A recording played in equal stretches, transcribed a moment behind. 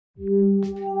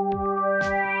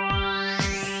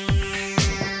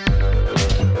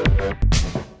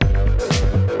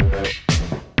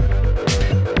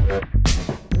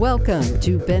Welcome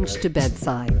to Bench to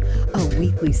Bedside, a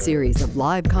weekly series of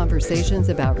live conversations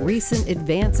about recent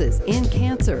advances in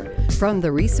cancer, from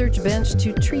the research bench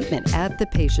to treatment at the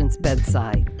patient's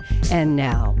bedside. And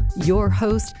now, your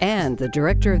host and the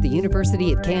director of the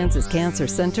University of Kansas Cancer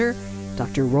Center,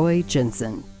 Dr. Roy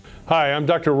Jensen. Hi, I'm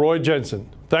Dr. Roy Jensen.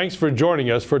 Thanks for joining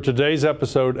us for today's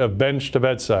episode of Bench to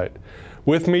Bedside.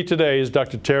 With me today is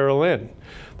Dr. Tara Lin,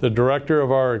 the director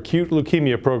of our Acute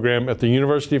Leukemia program at the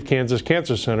University of Kansas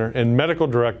Cancer Center and medical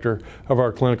director of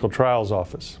our clinical trials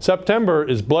office. September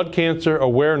is Blood Cancer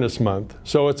Awareness Month,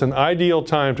 so it's an ideal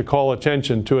time to call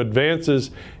attention to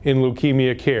advances in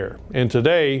leukemia care. And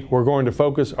today, we're going to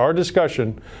focus our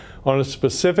discussion on a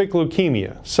specific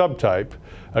leukemia subtype,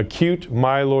 Acute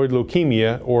Myeloid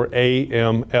Leukemia, or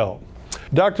AML.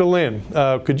 Dr. Lin,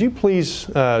 could you please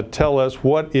tell us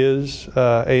what is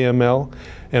AML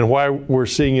and why we're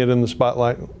seeing it in the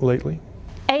spotlight lately?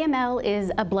 AML is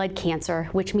a blood cancer,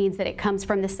 which means that it comes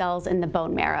from the cells in the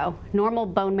bone marrow. Normal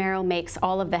bone marrow makes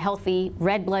all of the healthy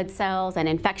red blood cells and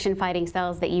infection-fighting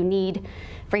cells that you need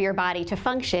for your body to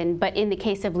function, but in the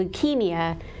case of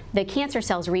leukemia, the cancer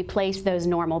cells replace those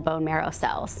normal bone marrow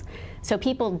cells. So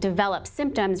people develop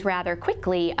symptoms rather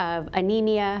quickly of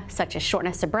anemia, such as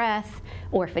shortness of breath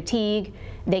or fatigue.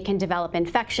 They can develop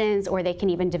infections, or they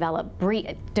can even develop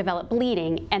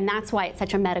bleeding, and that's why it's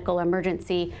such a medical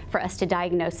emergency for us to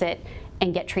diagnose it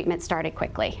and get treatment started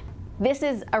quickly. This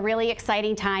is a really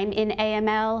exciting time in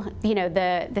AML. You know,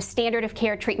 the standard of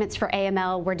care treatments for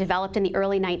AML were developed in the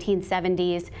early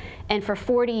 1970s, and for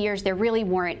 40 years there really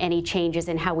weren't any changes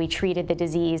in how we treated the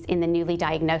disease in the newly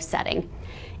diagnosed setting.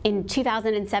 In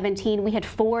 2017, we had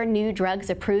 4 new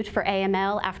drugs approved for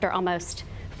AML after almost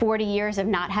 40 years of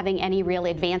not having any real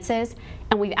advances,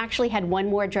 and we've actually had 1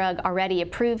 more drug already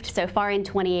approved so far in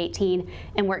 2018,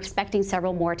 and we're expecting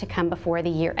several more to come before the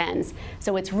year ends.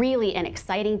 So it's really an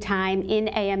exciting time in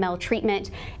AML treatment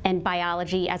and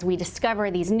biology as we discover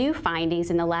these new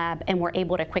findings in the lab and we're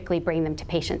able to quickly bring them to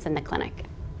patients in the clinic.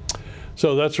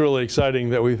 So that's really exciting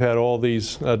that we've had all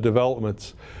these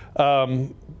developments.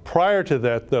 Prior to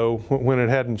that, though, when it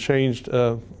hadn't changed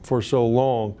for so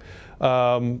long,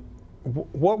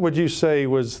 what would you say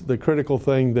was the critical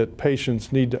thing that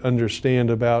patients need to understand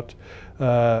about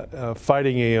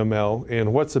fighting AML,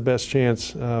 and what's the best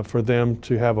chance for them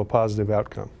to have a positive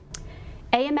outcome?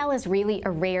 AML is really a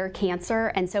rare cancer,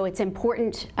 and so it's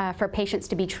important for patients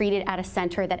to be treated at a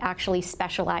center that actually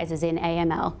specializes in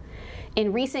AML.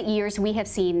 In recent years, we have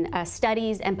seen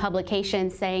studies and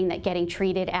publications saying that getting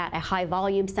treated at a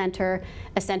high-volume center,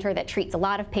 a center that treats a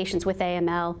lot of patients with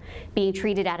AML, being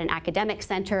treated at an academic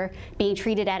center, being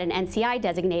treated at an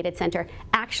NCI-designated center,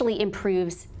 actually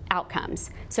improves outcomes.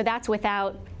 So that's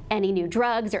without any new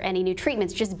drugs or any new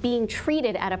treatments. Just being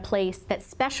treated at a place that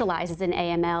specializes in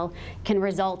AML can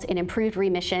result in improved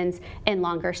remissions and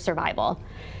longer survival.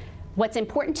 What's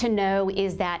important to know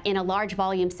is that in a large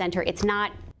volume center, it's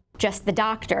not just the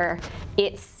doctor,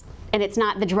 and it's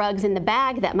not the drugs in the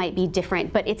bag that might be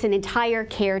different, but it's an entire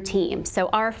care team. So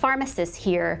our pharmacists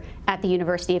here at the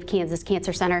University of Kansas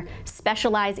Cancer Center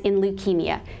specialize in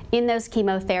leukemia, in those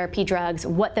chemotherapy drugs,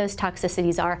 what those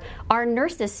toxicities are. Our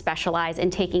nurses specialize in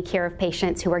taking care of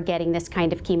patients who are getting this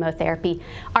kind of chemotherapy.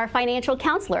 Our financial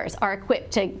counselors are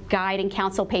equipped to guide and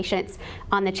counsel patients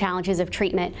on the challenges of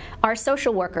treatment. Our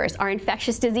social workers, our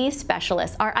infectious disease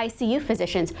specialists, our ICU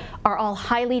physicians are all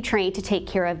highly trained to take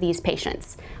care of these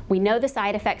patients. We know the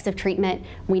side effects of treatment,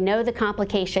 we know the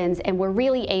complications, and we're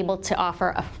really able to offer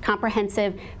a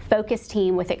comprehensive, focused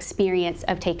team with experience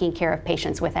of taking care of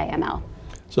patients with AML.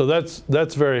 So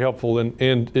that's very helpful,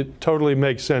 and it totally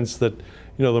makes sense that,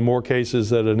 you know, the more cases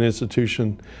that an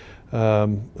institution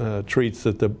treats,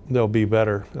 that they'll be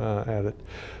better at it.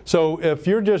 So if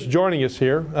you're just joining us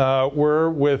here, we're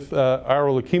with our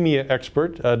leukemia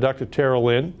expert, Dr. Tara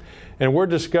Lin, and we're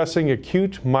discussing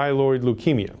acute myeloid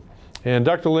leukemia. And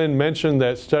Dr. Lin mentioned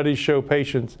that studies show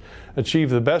patients achieve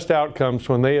the best outcomes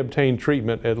when they obtain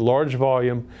treatment at large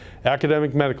volume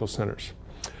academic medical centers.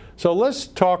 So let's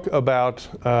talk about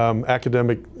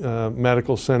academic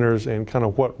medical centers and kind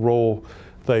of what role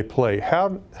they play. How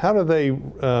do they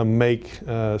make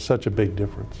such a big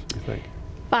difference, do you think?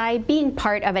 By being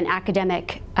part of an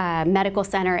academic medical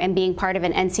center and being part of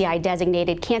an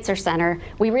NCI-designated cancer center,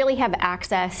 we really have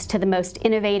access to the most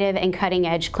innovative and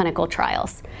cutting-edge clinical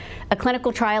trials. A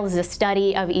clinical trial is a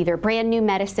study of either brand new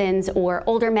medicines or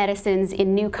older medicines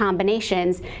in new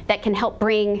combinations that can help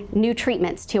bring new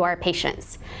treatments to our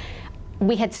patients.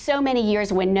 We had so many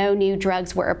years when no new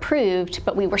drugs were approved,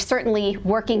 but we were certainly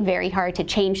working very hard to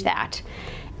change that.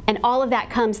 And all of that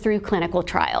comes through clinical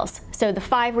trials. So the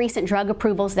 5 recent drug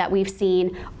approvals that we've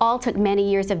seen all took many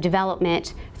years of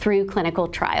development through clinical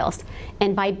trials.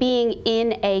 And by being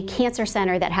in a cancer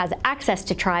center that has access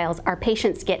to trials, our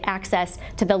patients get access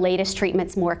to the latest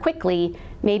treatments more quickly,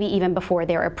 maybe even before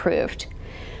they're approved.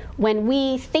 When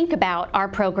we think about our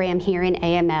program here in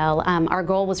AML, our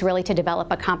goal was really to develop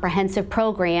a comprehensive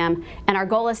program, and our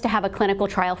goal is to have a clinical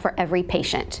trial for every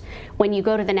patient. When you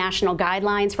go to the national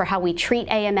guidelines for how we treat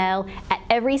AML, at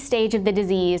every stage of the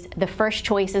disease, the first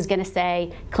choice is going to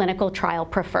say clinical trial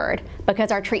preferred,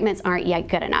 because our treatments aren't yet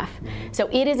good enough. So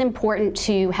it is important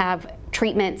to have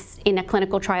treatments in a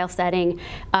clinical trial setting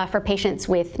for patients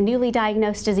with newly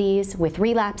diagnosed disease, with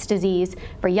relapsed disease,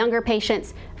 for younger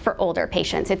patients, for older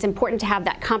patients. It's important to have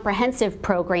that comprehensive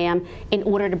program in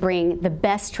order to bring the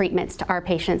best treatments to our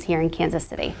patients here in Kansas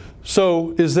City.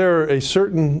 So is there a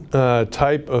certain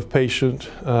type of patient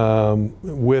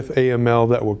with AML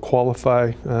that would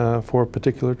qualify for a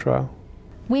particular trial?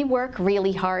 We work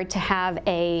really hard to have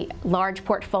a large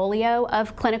portfolio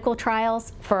of clinical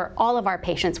trials for all of our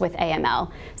patients with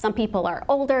AML. Some people are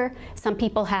older, some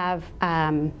people have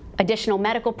additional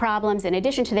medical problems in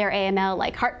addition to their AML,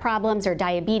 like heart problems or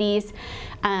diabetes,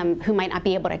 who might not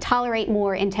be able to tolerate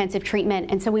more intensive treatment.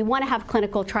 And so we want to have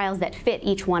clinical trials that fit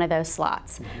each one of those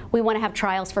slots. We want to have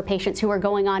trials for patients who are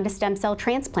going on to stem cell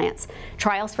transplants,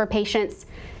 trials for patients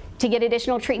to get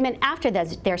additional treatment after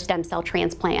their stem cell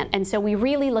transplant. And so we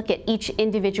really look at each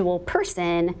individual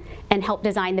person and help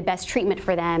design the best treatment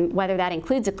for them, whether that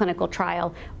includes a clinical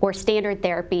trial or standard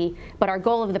therapy. But our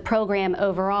goal of the program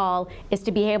overall is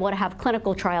to be able to have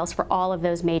clinical trials for all of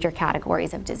those major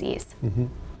categories of disease. Mm-hmm.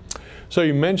 So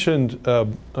you mentioned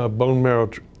bone marrow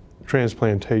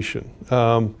transplantation.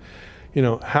 You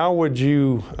know, how would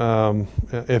you,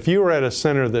 if you were at a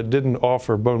center that didn't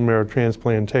offer bone marrow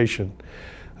transplantation,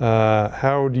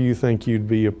 how do you think you'd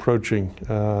be approaching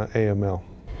AML?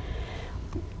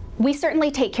 We certainly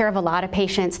take care of a lot of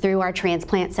patients through our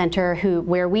transplant center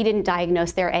where we didn't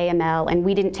diagnose their AML and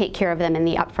we didn't take care of them in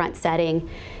the upfront setting.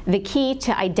 The key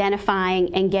to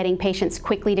identifying and getting patients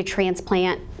quickly to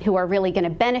transplant who are really going to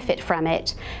benefit from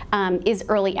it is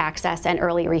early access and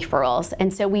early referrals.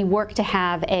 And so we work to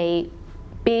have a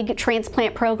big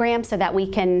transplant program so that we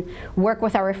can work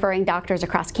with our referring doctors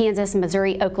across Kansas,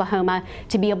 Missouri, Oklahoma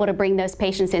to be able to bring those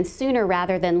patients in sooner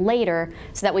rather than later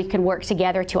so that we can work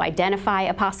together to identify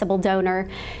a possible donor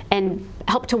and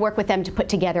help to work with them to put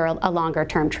together a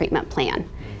longer-term treatment plan.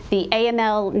 The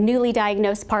AML newly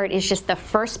diagnosed part is just the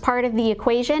first part of the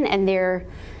equation, and there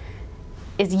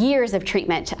is years of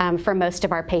treatment for most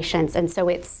of our patients, and so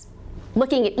it's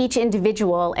looking at each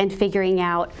individual and figuring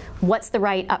out what's the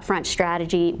right upfront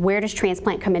strategy, where does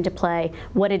transplant come into play,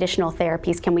 what additional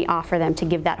therapies can we offer them to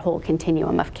give that whole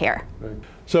continuum of care. Right.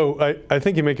 So I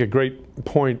think you make a great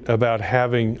point about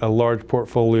having a large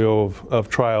portfolio of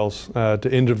trials to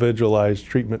individualize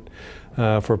treatment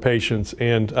for patients,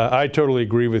 and I totally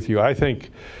agree with you. I think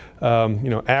you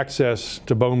know, access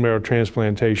to bone marrow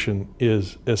transplantation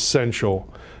is essential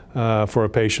for a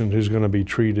patient who's going to be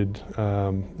treated,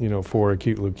 you know, for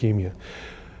acute leukemia.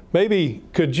 Maybe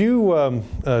could you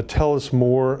tell us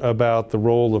more about the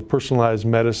role of personalized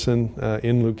medicine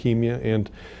in leukemia? And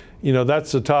you know,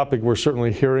 that's a topic we're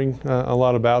certainly hearing a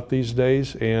lot about these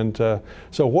days. And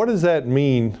so what does that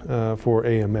mean for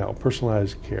AML,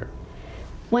 personalized care?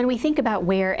 When we think about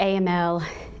where AML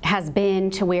has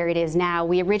been to where it is now,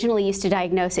 we originally used to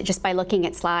diagnose it just by looking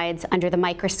at slides under the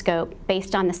microscope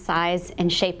based on the size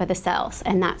and shape of the cells,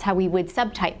 and that's how we would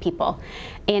subtype people.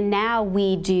 And now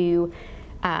we do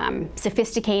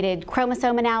sophisticated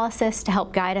chromosome analysis to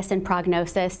help guide us in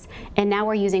prognosis, and now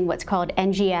we're using what's called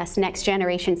NGS, next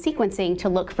generation sequencing, to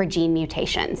look for gene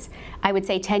mutations. I would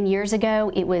say 10 years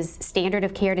ago it was standard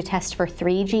of care to test for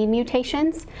 3 gene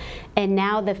mutations, and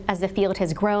now as the field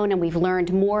has grown and we've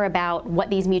learned more about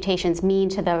what these mutations mean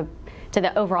to the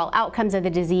overall outcomes of the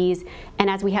disease,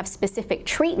 and as we have specific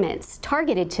treatments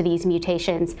targeted to these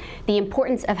mutations, the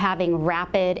importance of having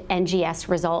rapid NGS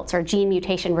results or gene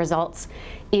mutation results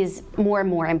is more and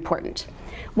more important.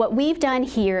 What we've done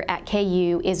here at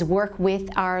KU is work with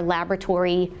our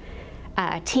laboratory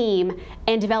team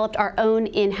and developed our own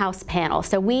in-house panel.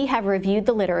 So we have reviewed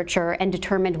the literature and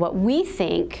determined what we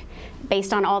think,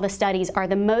 based on all the studies, are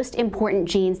the most important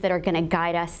genes that are going to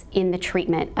guide us in the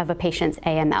treatment of a patient's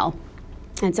AML.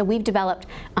 And so we've developed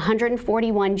a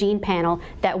 141 gene panel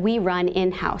that we run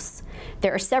in-house.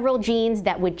 There are several genes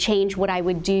that would change what I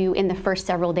would do in the first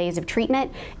several days of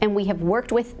treatment, and we have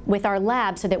worked with our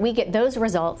lab so that we get those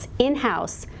results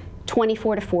in-house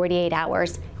 24 to 48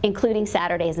 hours including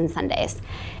Saturdays and Sundays.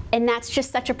 And that's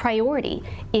just such a priority.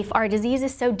 If our disease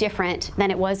is so different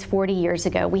than it was 40 years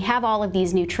ago, we have all of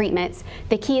these new treatments.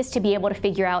 The key is to be able to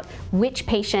figure out which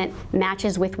patient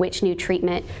matches with which new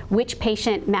treatment, which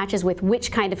patient matches with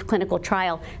which kind of clinical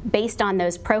trial based on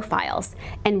those profiles.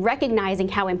 And recognizing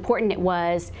how important it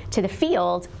was to the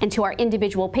field and to our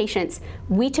individual patients,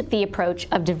 we took the approach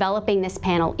of developing this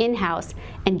panel in-house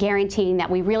and guaranteeing that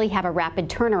we really have a rapid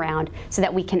turnaround so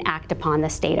that we can act upon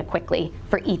this data quickly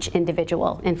for each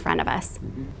individual in front of us.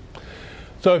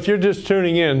 So if you're just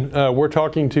tuning in, we're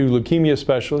talking to leukemia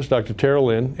specialist Dr. Tara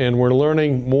Lin, and we're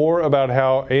learning more about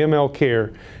how AML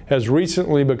care has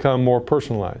recently become more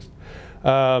personalized.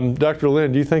 Dr.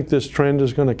 Lin, do you think this trend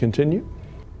is going to continue?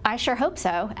 I sure hope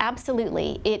so,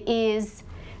 absolutely. It is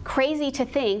crazy to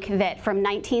think that from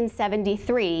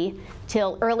 1973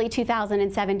 till early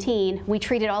 2017, we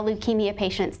treated all leukemia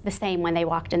patients the same when they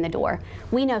walked in the door.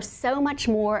 We know so much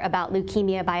more about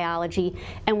leukemia biology,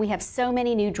 and we have so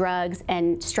many new drugs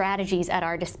and strategies at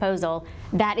our disposal.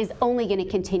 That is only going to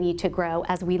continue to grow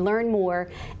as we learn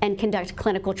more and conduct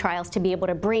clinical trials to be able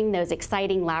to bring those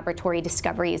exciting laboratory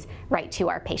discoveries right to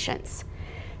our patients.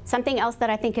 Something else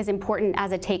that I think is important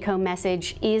as a take-home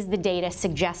message is the data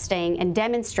suggesting and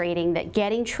demonstrating that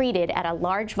getting treated at a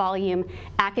large volume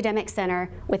academic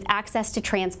center with access to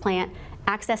transplant,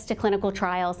 access to clinical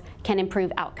trials can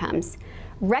improve outcomes.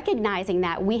 Recognizing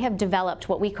that, we have developed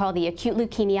what we call the Acute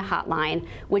Leukemia Hotline,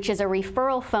 which is a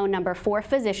referral phone number for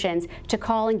physicians to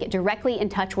call and get directly in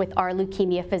touch with our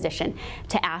leukemia physician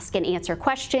to ask and answer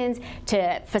questions,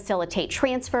 to facilitate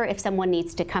transfer if someone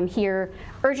needs to come here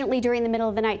urgently during the middle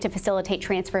of the night, to facilitate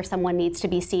transfer if someone needs to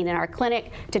be seen in our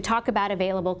clinic, to talk about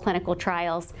available clinical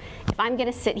trials. If I'm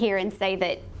going to sit here and say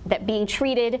that being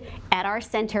treated at our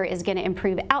center is going to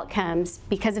improve outcomes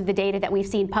because of the data that we've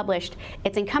seen published,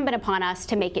 it's incumbent upon us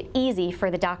to make it easy for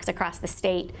the docs across the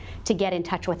state to get in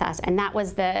touch with us. And that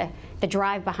was the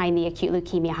drive behind the Acute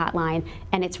Leukemia Hotline,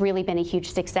 and it's really been a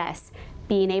huge success,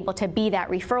 being able to be that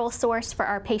referral source for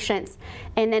our patients,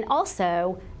 and then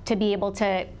also to be able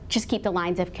to just keep the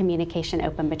lines of communication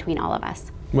open between all of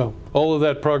us. Well, all of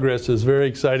that progress is very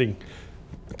exciting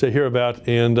to hear about,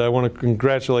 and I want to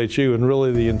congratulate you and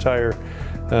really the entire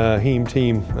HEME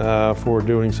team for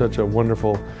doing such a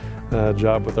wonderful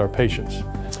job with our patients.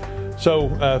 So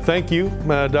thank you,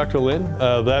 Dr. Lin.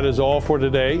 That is all for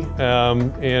today,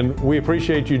 and we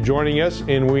appreciate you joining us,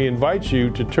 and we invite you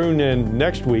to tune in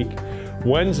next week,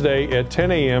 Wednesday at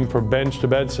 10 a.m. for Bench to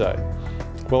Bedside.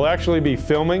 We'll actually be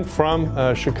filming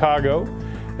from Chicago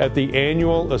at the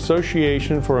annual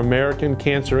Association for American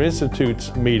Cancer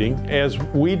Institutes meeting as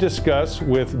we discuss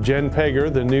with Jen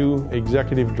Peger, the new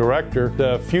executive director,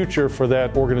 the future for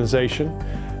that organization.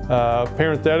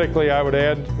 Parenthetically, I would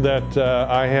add that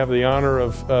I have the honor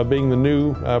of being the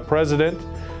new president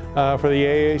for the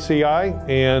AACI,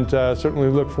 and certainly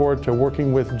look forward to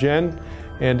working with Jen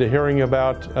and to hearing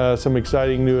about some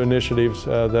exciting new initiatives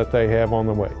that they have on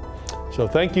the way. So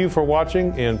thank you for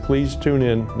watching, and please tune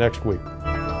in next week.